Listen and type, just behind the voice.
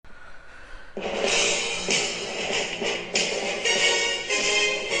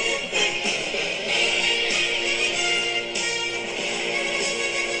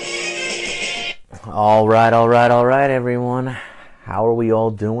All right, everyone. How are we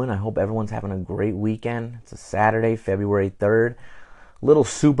all doing? I hope everyone's having a great weekend. It's a Saturday, February 3rd. Little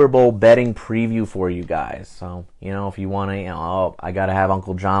Super Bowl betting preview for you guys. So, if you want to, I got to have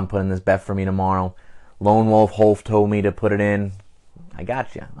Uncle John put in this bet for me tomorrow. Lone Wolf Holf told me to put it in. I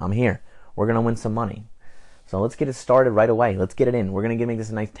got you. I'm here. We're going to win some money. So let's get it started right away. Let's get it in. We're going to make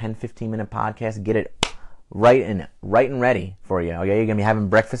this a nice 10, 15-minute podcast. Get it right and ready for you. Okay, you're going to be having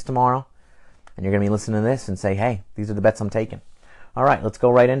breakfast tomorrow. And you're going to be listening to this and say, hey, these are the bets I'm taking. All right, let's go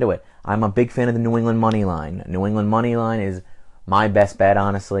right into it. I'm a big fan of the New England money line. New England money line is my best bet,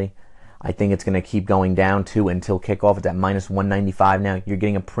 honestly. I think it's going to keep going down, too, until kickoff. It's at minus 195 now. You're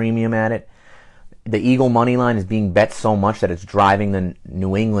getting a premium at it. The Eagle money line is being bet so much that it's driving the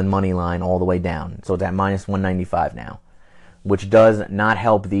New England money line all the way down. So it's at minus 195 now, which does not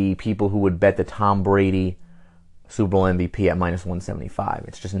help the people who would bet the Tom Brady Super Bowl MVP at minus 175.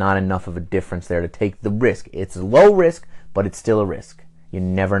 It's just not enough of a difference there to take the risk. It's low risk, but it's still a risk. You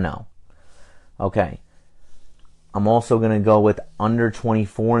never know. Okay. I'm also going to go with under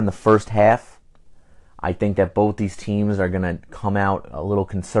 24 in the first half. I think that both these teams are going to come out a little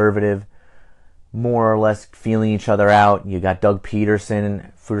conservative, more or less feeling each other out. You got Doug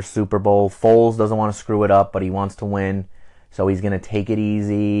Peterson for Super Bowl. Foles doesn't want to screw it up, but he wants to win. So he's going to take it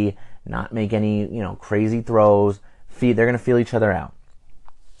easy, not make any, crazy throws. They're going to feel each other out,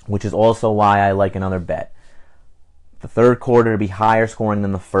 which is also why I like another bet. The third quarter to be higher scoring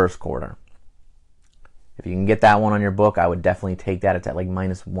than the first quarter. If you can get that one on your book, I would definitely take that. It's at like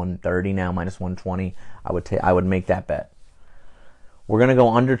minus 130 now, minus 120. I would make that bet. We're going to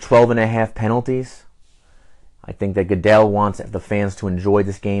go under 12.5 penalties. I think that Goodell wants the fans to enjoy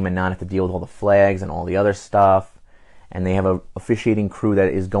this game and not have to deal with all the flags and all the other stuff. And they have an officiating crew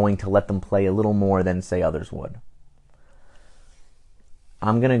that is going to let them play a little more than, say, others would.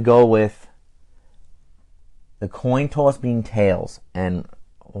 I'm going to go with the coin toss being tails. And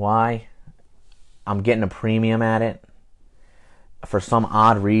why? I'm getting a premium at it. For some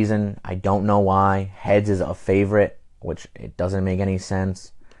odd reason, I don't know why. Heads is a favorite, which it doesn't make any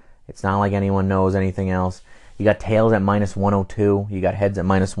sense. It's not like anyone knows anything else. You got tails at minus 102. You got heads at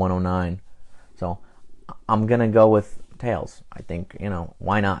minus 109. So I'm going to go with tails. I think,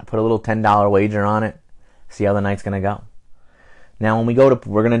 why not? Put a little $10 wager on it. See how the night's going to go. Now, when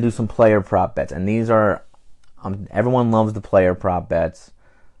we're going to do some player prop bets. And these are, everyone loves the player prop bets.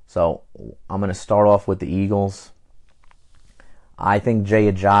 So I'm going to start off with the Eagles. I think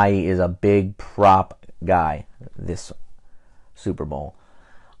Jay Ajayi is a big prop guy this Super Bowl.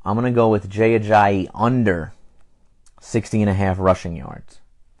 I'm going to go with Jay Ajayi under 60.5 rushing yards.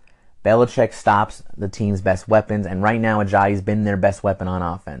 Belichick stops the team's best weapons, and right now Ajayi's been their best weapon on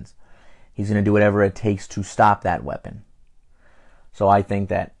offense. He's going to do whatever it takes to stop that weapon. So I think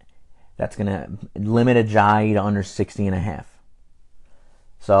that's going to limit Ajayi to under 60.5.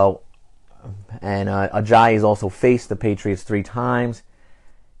 So, and Ajayi has also faced the Patriots 3 times.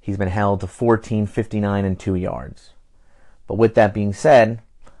 He's been held to 14, 59, and 2 yards. But with that being said,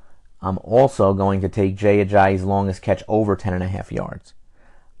 I'm also going to take Jay Ajayi's longest catch over 10.5 yards.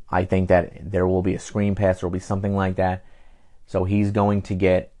 I think that there will be a screen pass, there will be something like that. So he's going to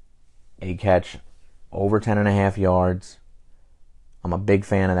get a catch over 10.5 yards. I'm a big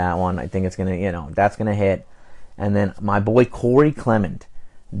fan of that one. I think it's going to, that's going to hit. And then my boy Corey Clement.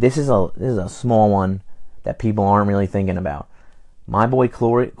 This is a small one that people aren't really thinking about. My boy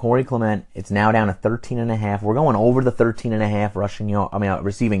Corey Clement, it's now down to 13.5. We're going over the 13.5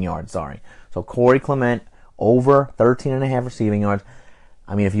 receiving yards, sorry. So Corey Clement over 13.5 receiving yards.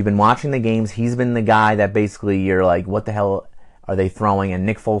 I mean, if you've been watching the games, he's been the guy that basically you're like, what the hell are they throwing? And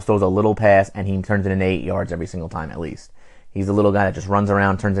Nick Foles throws a little pass and he turns it into 8 yards every single time at least. He's the little guy that just runs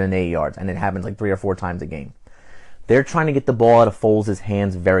around, turns it into 8 yards, and it happens like 3 or 4 times a game. They're trying to get the ball out of Foles'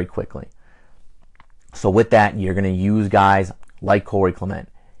 hands very quickly. So with that, you're going to use guys like Corey Clement.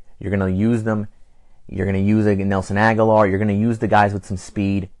 You're going to use them. You're going to use Nelson Aguilar. You're going to use the guys with some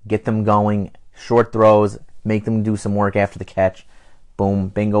speed. Get them going. Short throws. Make them do some work after the catch. Boom.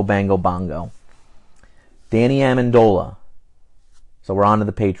 Bingo, bango, bongo. Danny Amendola. So we're on to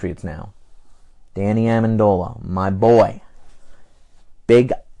the Patriots now. Danny Amendola, my boy.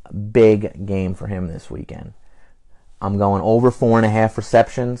 Big game for him this weekend. I'm going over 4.5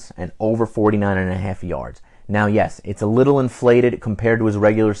 receptions and over 49.5 yards. Now, yes, it's a little inflated compared to his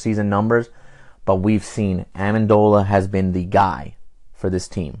regular season numbers, but we've seen Amendola has been the guy for this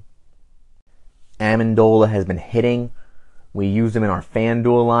team. Amendola has been hitting. We used him in our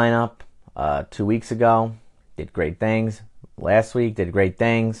FanDuel lineup 2 weeks ago. Did great things. Last week, did great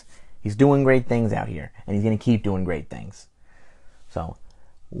things. He's doing great things out here, and he's going to keep doing great things. So,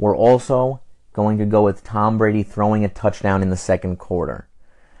 we're also going to go with Tom Brady throwing a touchdown in the second quarter.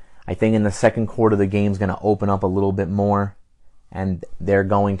 I think in the second quarter the game's going to open up a little bit more, and they're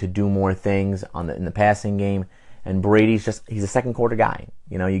going to do more things in the passing game. And Brady's he's a second quarter guy.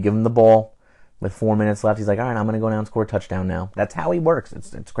 You know, you give him the ball with 4 minutes left. He's like, all right, I'm going to go down and score a touchdown now. That's how he works.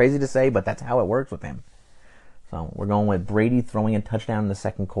 It's crazy to say, but that's how it works with him. So we're going with Brady throwing a touchdown in the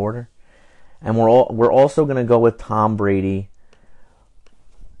second quarter. And we're also going to go with Tom Brady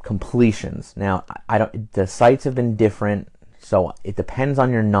completions. Now, the sites have been different, so it depends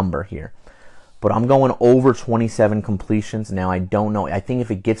on your number here. But I'm going over 27 completions. Now, I don't know. I think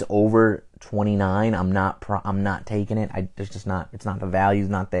if it gets over 29, I'm not taking it. It's not the value's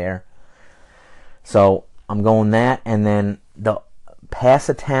not there. So I'm going that, and then the pass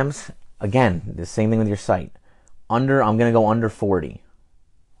attempts, again, the same thing with your site. I'm going to go under 40.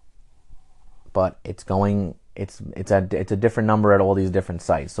 But it's a different number at all these different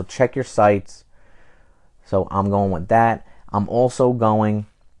sites. So check your sites. So I'm going with that. I'm also going,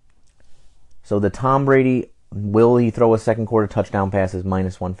 so the Tom Brady, will he throw a second quarter touchdown pass is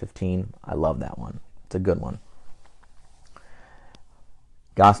minus 115. I love that one. It's a good one.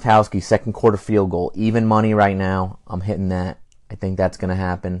 Gostkowski, second quarter field goal. Even money right now. I'm hitting that. I think that's going to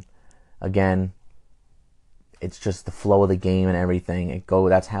happen. Again, it's just the flow of the game and everything.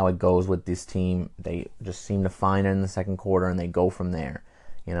 That's how it goes with this team. They just seem to find it in the second quarter and they go from there,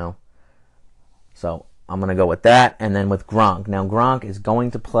 you know. So I'm going to go with that. And then with Gronk. Now Gronk is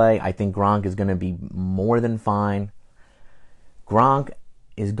going to play. I think Gronk is going to be more than fine. Gronk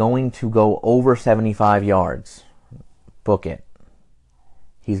is going to go over 75 yards. Book it.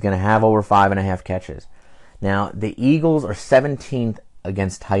 He's going to have over 5.5 catches. Now the Eagles are 17th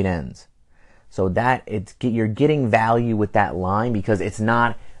against tight ends. So you're getting value with that line because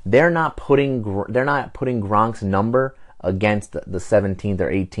they're not putting Gronk's number against the 17th or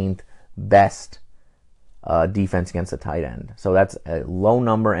 18th best defense against a tight end. So that's a low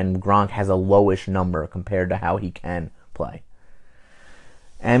number, and Gronk has a lowish number compared to how he can play.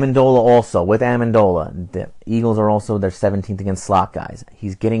 Amendola also, with Amendola, the Eagles are also their 17th against slot guys.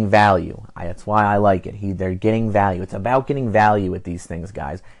 He's getting value. That's why I like it. They're getting value. It's about getting value with these things,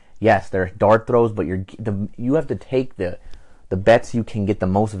 guys. Yes, they're dart throws, but you have to take the bets you can get the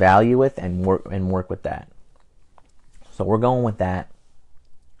most value with and work with that. So we're going with that.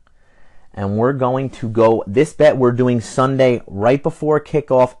 And we're going to go, this bet we're doing Sunday right before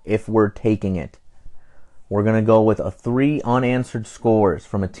kickoff if we're taking it. We're going to go with 3 unanswered scores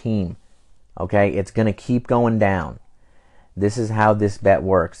from a team. Okay, it's going to keep going down. This is how this bet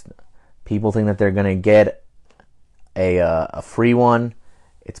works. People think that they're going to get a free one.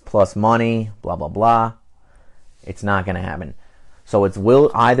 It's plus money, blah, blah, blah. It's not going to happen. So it's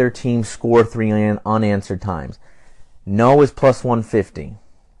will either team score 3 unanswered times. No is plus 150.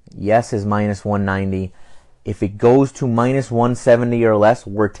 Yes is minus 190. If it goes to minus 170 or less,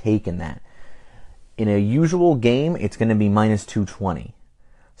 we're taking that. In a usual game, it's going to be minus 220.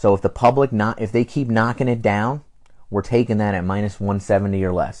 So if the public if they keep knocking it down, we're taking that at minus 170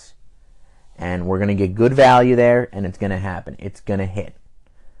 or less. And we're going to get good value there, and it's going to happen. It's going to hit.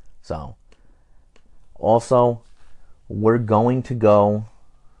 So, also, we're going to go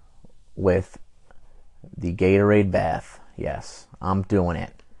with the Gatorade bath. Yes, I'm doing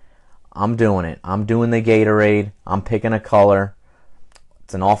it. I'm doing the Gatorade. I'm picking a color.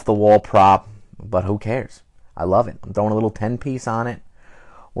 It's an off-the-wall prop, but who cares? I love it. I'm throwing a little 10-piece on it.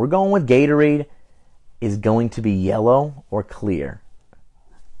 We're going with Gatorade is going to be yellow or clear.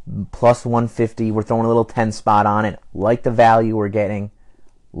 Plus 150. We're throwing a little 10 spot on it. Like the value we're getting.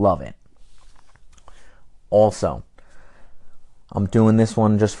 Love it. Also, I'm doing this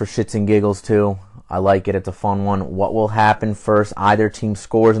one just for shits and giggles too. I like it. It's a fun one. What will happen first? Either team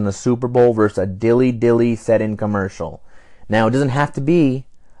scores in the Super Bowl versus a Dilly Dilly set-in commercial. Now, it doesn't have to be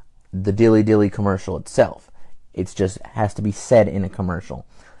the Dilly Dilly commercial itself. It just has to be said in a commercial.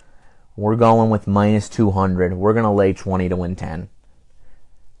 We're going with minus 200. We're going to lay 20 to win 10.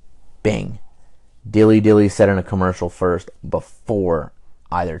 Bing. Dilly Dilly set in a commercial first before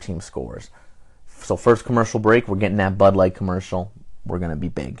either team scores. So first commercial break, we're getting that Bud Light commercial. We're going to be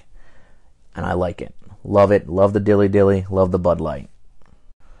big. And I like it. Love it. Love the Dilly Dilly. Love the Bud Light.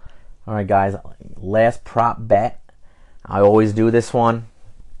 Alright guys, last prop bet. I always do this one.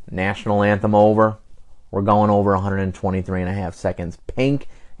 National anthem over. We're going over 123.5 seconds. Pink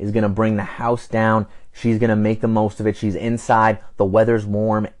is going to bring the house down. She's going to make the most of it. She's inside. The weather's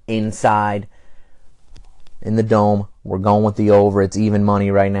warm inside in the dome. We're going with the over. It's even money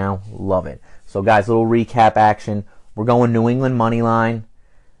right now. Love it. So guys, little recap action. We're going New England money line.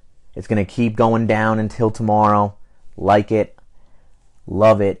 It's going to keep going down until tomorrow. Like it.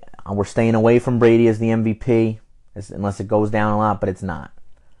 Love it. we're staying away from Brady as the MVP, unless it goes down a lot, but it's not.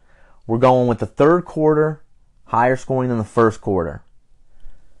 We're going with the third quarter, higher scoring than the first quarter.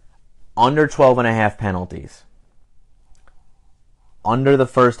 Under 12.5 penalties. Under the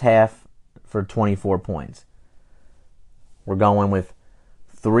first half for 24 points. We're going with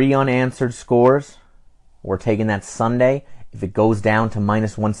 3 unanswered scores. We're taking that Sunday. If it goes down to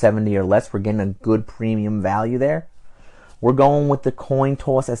minus 170 or less, we're getting a good premium value there. We're going with the coin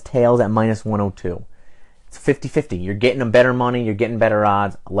toss as tails at minus 102. It's 50-50. You're getting a better money. You're getting better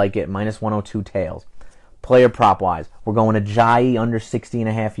odds. I like it. Minus 102 tails. Player prop wise, we're going to Ajayi under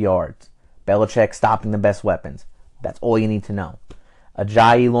 60.5 yards. Belichick stopping the best weapons. That's all you need to know.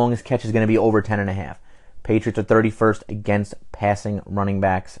 Ajayi longest catch is going to be over 10.5. Patriots are 31st against passing running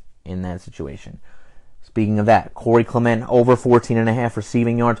backs in that situation. Speaking of that, Corey Clement over 14.5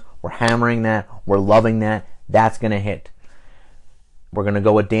 receiving yards. We're hammering that. We're loving that. That's going to hit. We're going to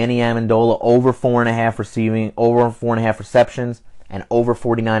go with Danny Amendola over 4.5 receiving, over 4.5 receptions, and over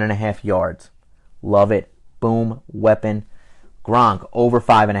 49.5 yards. Love it. Boom. Weapon. Gronk over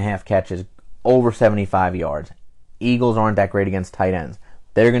 5.5 catches, over 75 yards. Eagles aren't that great against tight ends.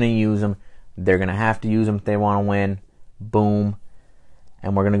 They're going to use them. They're going to have to use them if they want to win. Boom.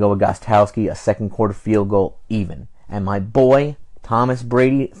 And we're going to go with Gostkowski, a second quarter field goal, even. And my boy, Thomas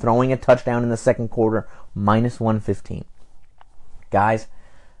Brady, throwing a touchdown in the second quarter, minus 115. Guys,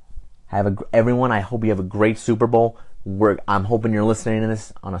 everyone, I hope you have a great Super Bowl. I'm hoping you're listening to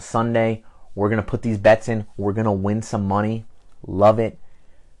this on a Sunday. We're going to put these bets in. We're going to win some money. Love it.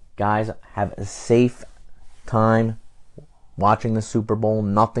 Guys, have a safe time watching the Super Bowl.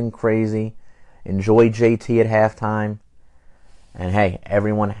 Nothing crazy. Enjoy JT at halftime. And hey,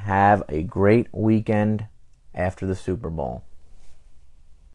 everyone have a great weekend after the Super Bowl.